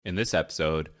In this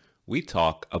episode, we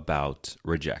talk about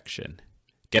rejection.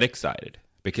 Get excited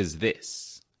because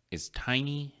this is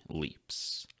Tiny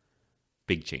Leaps,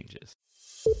 Big Changes.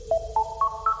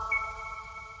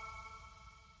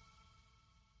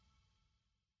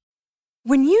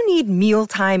 When you need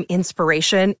mealtime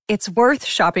inspiration, it's worth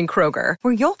shopping Kroger,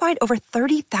 where you'll find over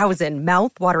 30,000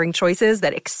 mouth-watering choices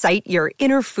that excite your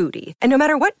inner foodie. And no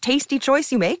matter what tasty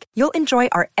choice you make, you'll enjoy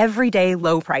our everyday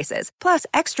low prices, plus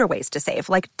extra ways to save,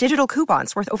 like digital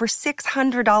coupons worth over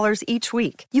 $600 each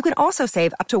week. You can also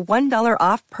save up to $1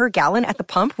 off per gallon at the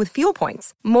pump with fuel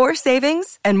points. More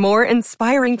savings and more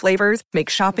inspiring flavors make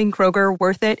shopping Kroger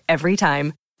worth it every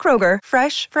time. Kroger,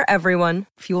 fresh for everyone.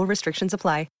 Fuel restrictions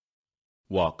apply.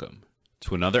 Welcome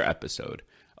to another episode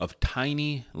of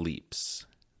Tiny Leaps,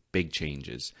 Big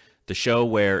Changes, the show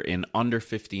where in under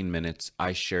 15 minutes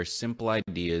I share simple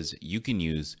ideas you can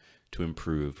use to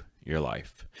improve your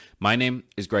life. My name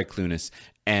is Greg Clunis,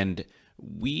 and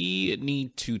we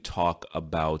need to talk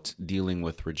about dealing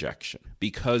with rejection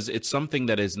because it's something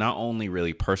that is not only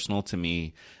really personal to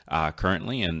me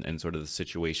currently and sort of the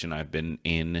situation I've been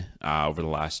in over the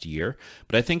last year,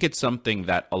 but I think it's something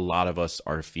that a lot of us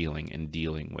are feeling and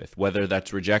dealing with, whether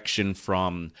that's rejection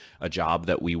from a job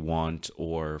that we want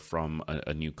or from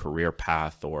a new career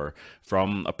path or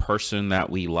from a person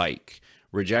that we like.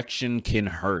 Rejection can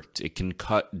hurt, it can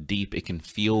cut deep, it can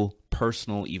feel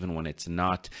personal even when it's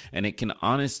not, and it can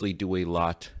honestly do a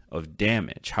lot of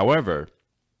damage. However,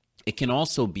 it can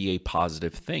also be a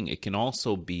positive thing. It can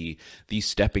also be the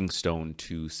stepping stone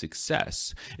to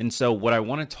success. And so what I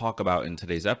want to talk about in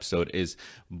today's episode is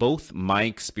both my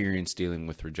experience dealing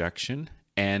with rejection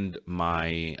and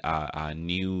my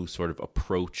new sort of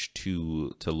approach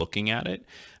to looking at it.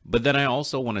 But then I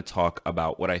also want to talk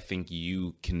about what I think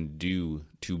you can do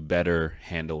to better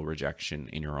handle rejection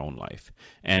in your own life.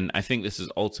 And I think this is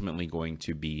ultimately going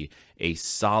to be a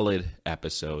solid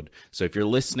episode. So if you're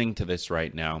listening to this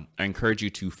right now, I encourage you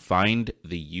to find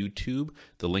the YouTube.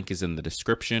 The link is in the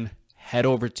description. Head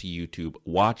over to YouTube,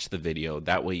 watch the video.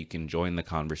 That way you can join the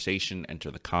conversation,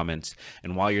 enter the comments,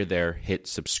 and while you're there, hit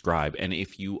subscribe. And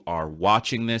if you are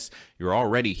watching this, you're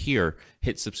already here,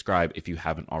 hit subscribe if you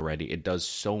haven't already. It does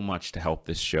so much to help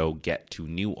this show get to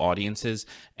new audiences,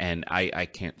 and I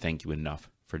can't thank you enough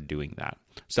for doing that.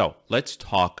 So let's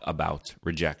talk about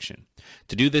rejection.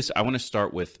 To do this, I want to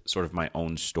start with sort of my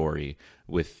own story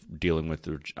with dealing with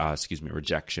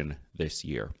rejection this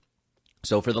year.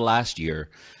 So for the last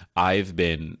year, I've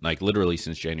been, like literally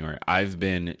since January, I've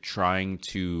been trying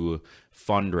to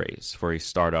fundraise for a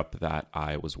startup that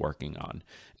I was working on.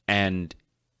 And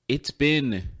it's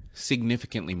been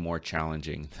significantly more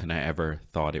challenging than I ever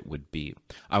thought it would be.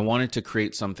 I wanted to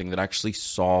create something that actually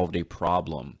solved a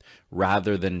problem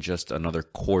rather than just another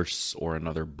course or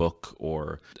another book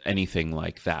or anything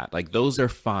like that. Like those are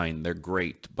fine, they're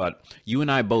great, but you and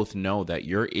I both know that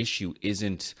your issue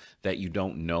isn't that you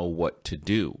don't know what to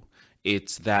do.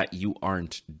 It's that you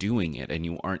aren't doing it and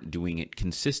you aren't doing it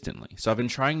consistently. So I've been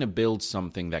trying to build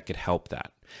something that could help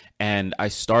that. And I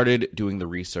started doing the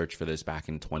research for this back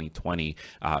in 2020.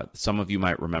 Some of you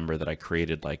might remember that I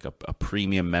created like a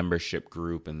premium membership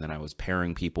group, and then I was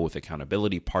pairing people with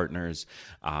accountability partners.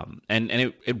 And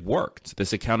it worked.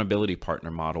 This accountability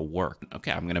partner model worked.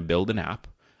 Okay, I'm going to build an app.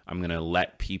 I'm going to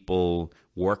let people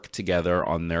work together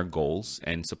on their goals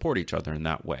and support each other in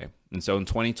that way. And so in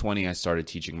 2020, I started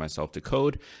teaching myself to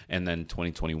code. And then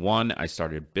 2021, I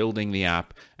started building the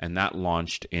app, and that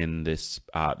launched in this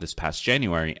past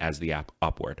January as the app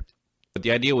Upward. But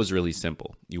the idea was really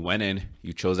simple. You went in,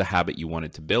 you chose a habit you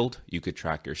wanted to build. You could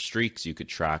track your streaks, you could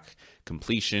track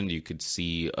completion, you could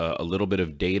see a little bit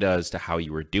of data as to how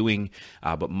you were doing.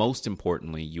 But most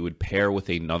importantly, you would pair with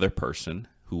another person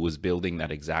who was building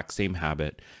that exact same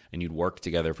habit, and you'd work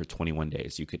together for 21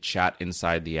 days. You could chat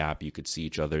inside the app, you could see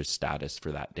each other's status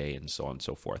for that day, and so on and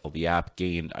so forth. The app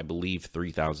gained, I believe,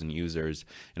 3,000 users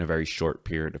in a very short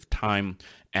period of time,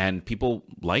 and people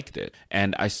liked it.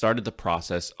 And I started the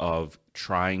process of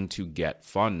trying to get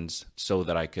funds so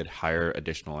that I could hire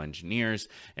additional engineers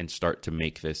and start to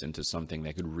make this into something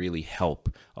that could really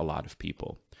help a lot of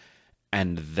people.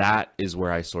 And that is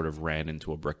where I sort of ran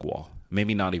into a brick wall.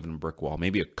 Maybe not even a brick wall,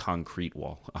 maybe a concrete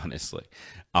wall, honestly.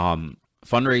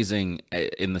 Fundraising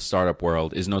in the startup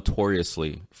world is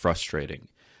notoriously frustrating.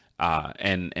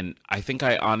 And I think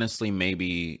I honestly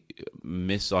maybe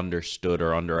misunderstood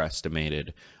or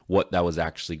underestimated what that was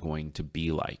actually going to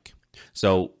be like.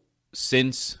 So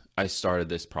since I started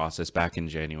this process back in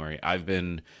January, I've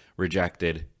been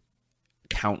rejected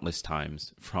countless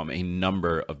times from a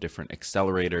number of different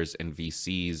accelerators and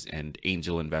VCs and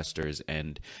angel investors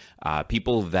and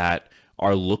people that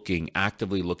are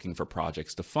actively looking for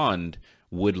projects to fund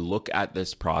would look at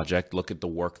this project, look at the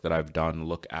work that I've done,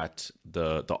 look at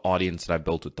the audience that I've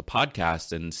built with the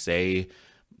podcast and say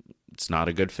it's not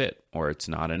a good fit, or it's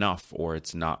not enough, or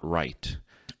it's not right.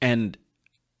 And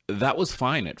that was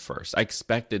fine at first. I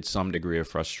expected some degree of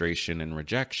frustration and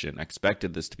rejection. I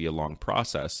expected this to be a long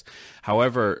process.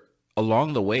 However,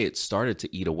 along the way, it started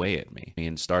to eat away at me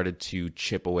and started to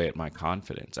chip away at my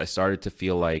confidence. I started to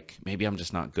feel like maybe I'm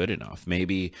just not good enough.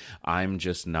 Maybe I'm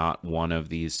just not one of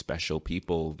these special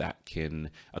people that can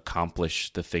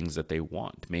accomplish the things that they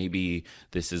want. Maybe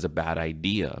this is a bad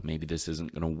idea. Maybe this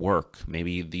isn't going to work.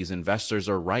 Maybe these investors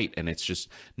are right and it's just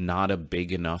not a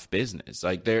big enough business.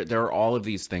 Like there are all of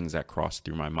these things that cross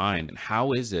through my mind. And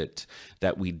how is it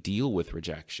that we deal with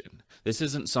rejection? This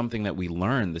isn't something that we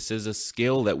learn. This is a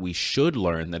skill that we should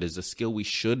learn. That is a skill we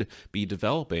should be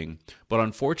developing. But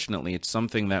unfortunately, it's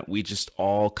something that we just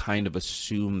all kind of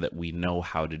assume that we know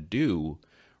how to do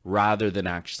rather than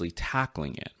actually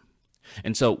tackling it.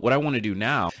 And so what I want to do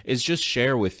now is just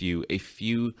share with you a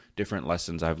few different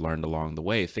lessons I've learned along the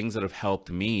way, things that have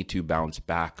helped me to bounce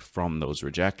back from those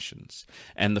rejections.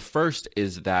 And the first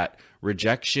is that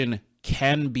rejection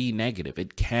can be negative.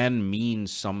 It can mean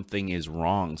something is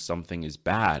wrong, something is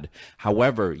bad.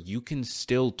 However, you can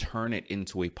still turn it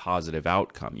into a positive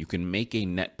outcome. You can make a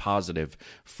net positive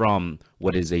from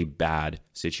what is a bad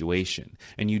situation.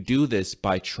 And you do this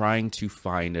by trying to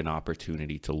find an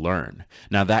opportunity to learn.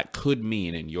 Now, that could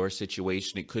mean in your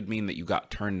situation, it could mean that you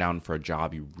got turned down for a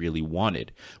job you really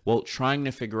wanted. Well, trying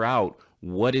to figure out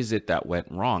what is it that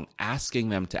went wrong? Asking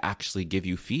them to actually give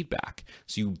you feedback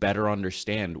so you better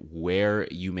understand where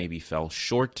you maybe fell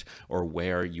short or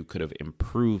where you could have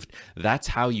improved. That's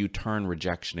how you turn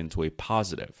rejection into a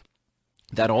positive.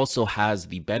 That also has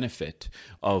the benefit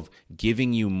of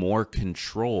giving you more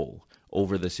control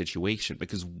over the situation,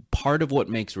 because part of what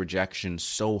makes rejection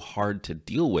so hard to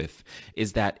deal with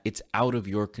is that it's out of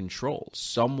your control.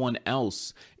 Someone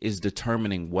else is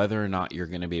determining whether or not you're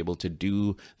going to be able to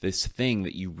do this thing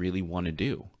that you really want to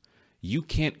do. You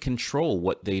can't control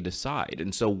what they decide.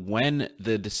 And so when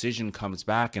the decision comes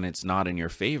back and it's not in your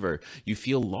favor, you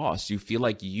feel lost. You feel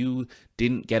like you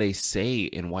didn't get a say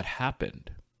in what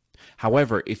happened.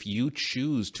 However, if you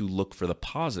choose to look for the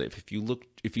positive,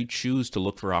 if you choose to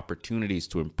look for opportunities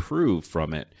to improve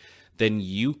from it, then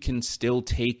you can still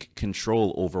take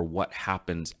control over what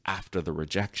happens after the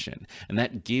rejection. And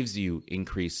that gives you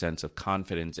increased sense of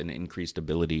confidence and increased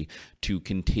ability to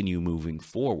continue moving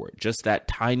forward. Just that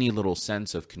tiny little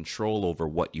sense of control over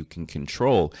what you can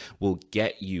control will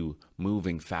get you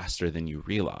moving faster than you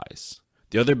realize.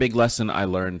 The other big lesson I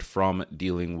learned from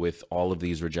dealing with all of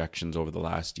these rejections over the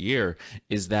last year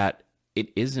is that it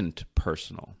isn't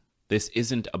personal. This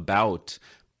isn't about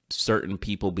certain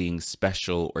people being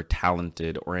special or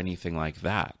talented or anything like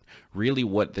that. Really,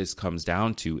 what this comes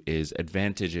down to is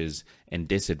advantages and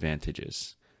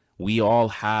disadvantages. We all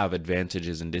have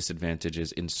advantages and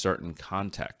disadvantages in certain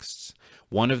contexts.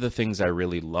 One of the things I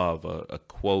really love, a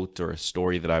quote or a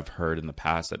story that I've heard in the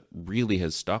past that really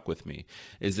has stuck with me,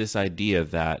 is this idea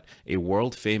that a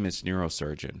world-famous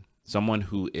neurosurgeon, someone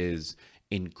who is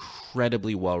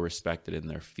incredibly well-respected in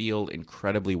their field,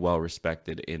 incredibly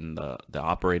well-respected in the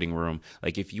operating room,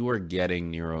 like if you are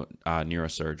getting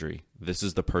neurosurgery, this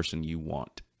is the person you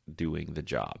want doing the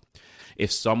job.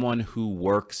 If someone who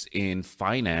works in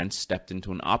finance stepped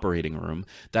into an operating room,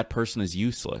 that person is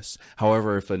useless.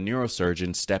 However, if a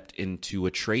neurosurgeon stepped into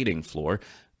a trading floor,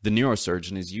 the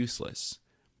neurosurgeon is useless.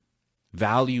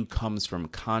 Value comes from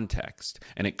context,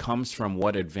 and it comes from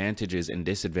what advantages and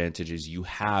disadvantages you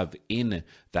have in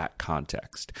that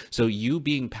context. So you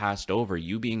being passed over,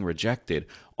 you being rejected,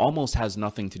 almost has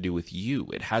nothing to do with you.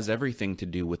 It has everything to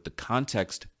do with the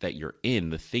context that you're in,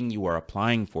 the thing you are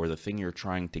applying for, the thing you're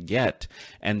trying to get,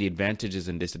 and the advantages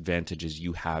and disadvantages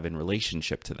you have in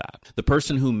relationship to that. The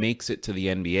person who makes it to the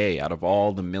NBA out of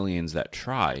all the millions that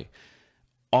try,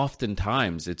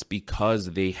 oftentimes it's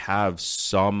because they have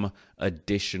some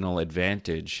additional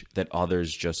advantage that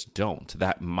others just don't.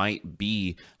 That might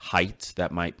be height,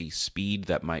 that might be speed,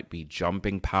 that might be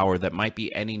jumping power, that might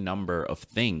be any number of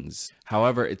things.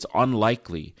 However, it's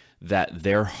unlikely that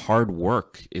their hard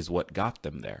work is what got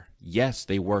them there. Yes,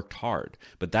 they worked hard,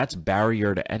 but that's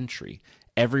barrier to entry.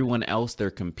 Everyone else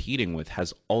they're competing with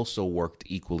has also worked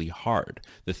equally hard.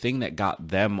 The thing that got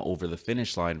them over the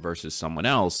finish line versus someone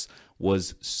else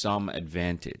was some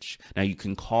advantage. Now, you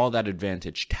can call that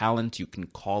advantage talent, you can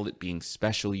call it being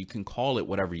special, you can call it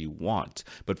whatever you want.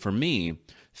 But for me,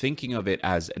 thinking of it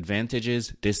as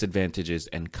advantages, disadvantages,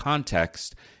 and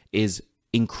context is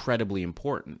incredibly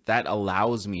important. That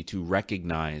allows me to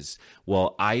recognize,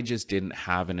 well, I just didn't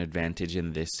have an advantage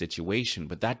in this situation,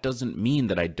 but that doesn't mean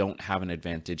that I don't have an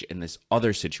advantage in this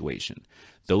other situation.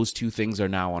 Those two things are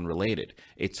now unrelated.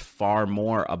 It's far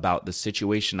more about the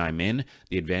situation I'm in,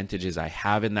 the advantages I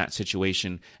have in that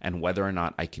situation, and whether or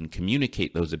not I can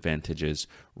communicate those advantages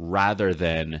rather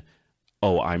than,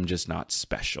 oh, I'm just not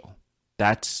special.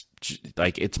 That's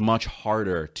like, it's much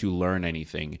harder to learn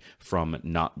anything from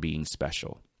not being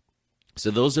special. So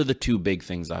those are the two big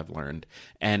things I've learned.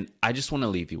 And I just want to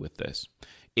leave you with this.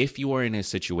 If you are in a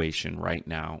situation right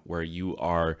now where you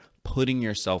are putting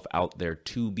yourself out there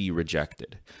to be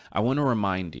rejected, I want to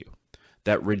remind you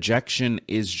that rejection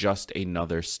is just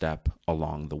another step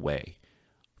along the way.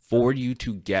 For you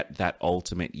to get that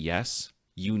ultimate yes,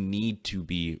 you need to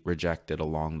be rejected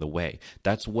along the way.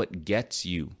 That's what gets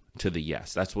you to the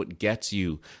yes. That's what gets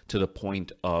you to the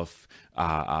point of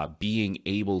being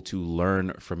able to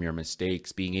learn from your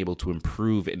mistakes, being able to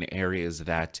improve in areas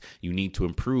that you need to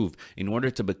improve in order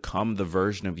to become the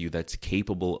version of you that's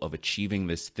capable of achieving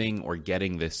this thing or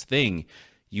getting this thing.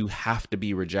 You have to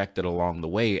be rejected along the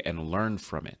way and learn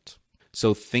from it.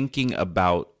 So thinking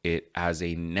about it as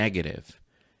a negative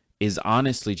is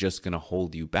honestly just going to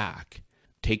hold you back.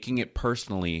 Taking it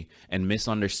personally and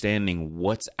misunderstanding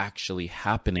what's actually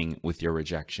happening with your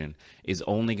rejection is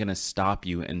only going to stop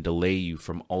you and delay you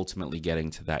from ultimately getting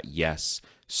to that yes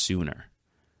sooner.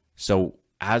 So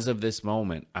as of this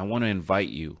moment, I want to invite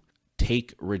you,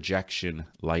 take rejection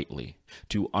lightly,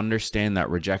 to understand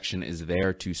that rejection is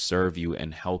there to serve you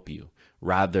and help you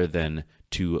rather than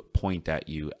to point at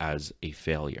you as a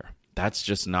failure. That's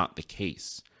just not the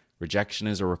case. Rejection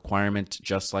is a requirement,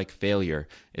 just like failure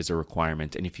is a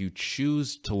requirement. And if you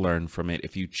choose to learn from it,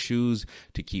 if you choose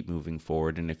to keep moving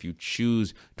forward, and if you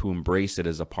choose to embrace it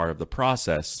as a part of the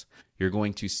process, you're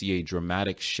going to see a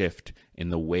dramatic shift in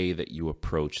the way that you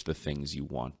approach the things you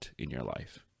want in your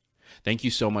life. Thank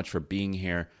you so much for being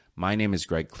here. My name is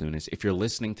Greg Clunas. If you're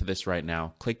listening to this right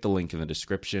now, click the link in the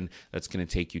description. That's going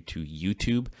to take you to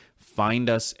YouTube. Find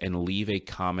us and leave a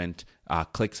comment.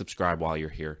 Click subscribe while you're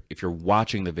here. If you're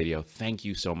watching the video, thank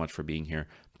you so much for being here.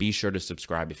 Be sure to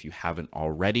subscribe if you haven't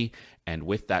already. And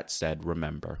with that said,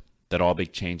 remember that all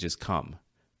big changes come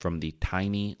from the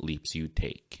tiny leaps you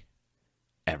take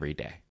every day.